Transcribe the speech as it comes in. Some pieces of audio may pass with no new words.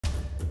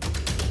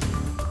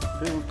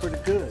Feeling pretty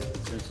good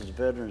since it's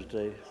Veterans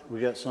Day. We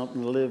got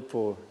something to live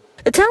for.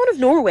 The town of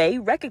Norway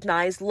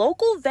recognized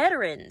local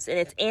veterans in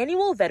its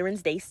annual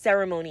Veterans Day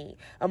ceremony.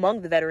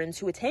 Among the veterans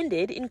who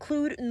attended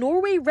include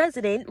Norway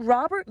resident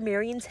Robert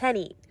Marion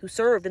Tenney, who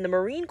served in the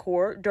Marine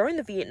Corps during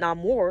the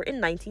Vietnam War in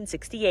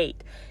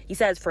 1968. He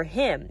says for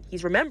him,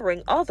 he's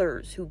remembering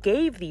others who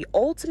gave the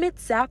ultimate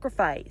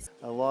sacrifice.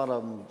 A lot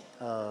of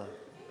them,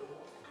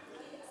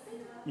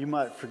 you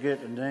might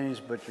forget the names,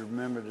 but you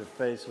remember their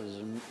faces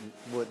and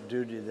what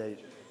duty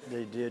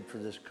they did for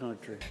this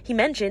country. He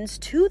mentions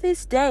to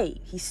this day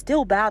he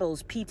still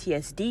battles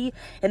PTSD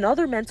and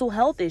other mental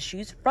health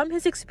issues from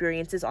his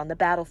experiences on the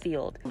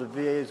battlefield. The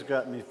VA's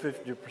got me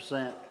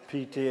 50%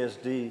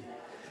 PTSD,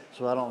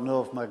 so I don't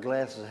know if my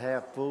glass is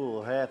half full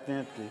or half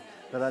empty,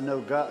 but I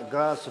know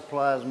God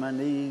supplies my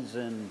needs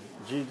and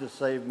Jesus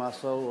saved my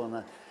soul,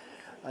 and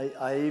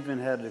I even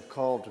had a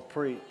call to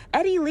preach.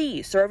 Eddie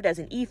Lee served as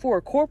an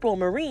E4 Corporal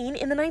Marine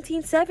in the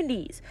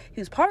 1970s,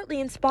 who's partly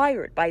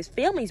inspired by his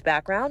family's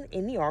background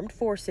in the armed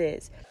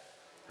forces.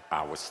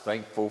 I was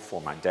thankful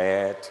for my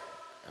dad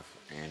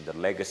and the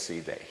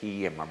legacy that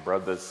he and my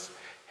brothers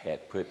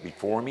had put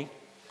before me,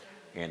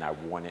 and I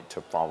wanted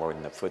to follow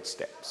in the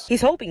footsteps.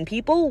 He's hoping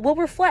people will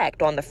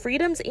reflect on the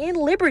freedoms and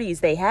liberties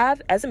they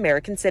have as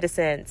American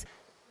citizens.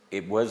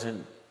 It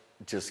wasn't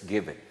just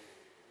given,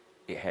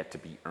 it had to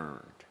be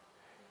earned.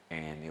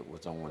 And it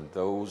was on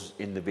those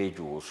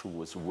individuals who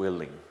was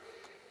willing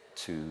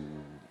to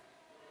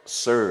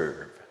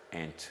serve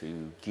and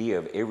to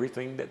give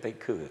everything that they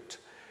could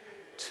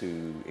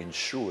to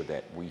ensure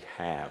that we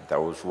have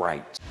those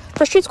rights.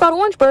 For Street Squad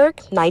Orangeburg,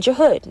 Nigel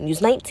Hood,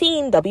 News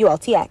 19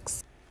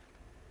 WLTX.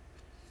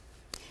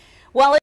 Well,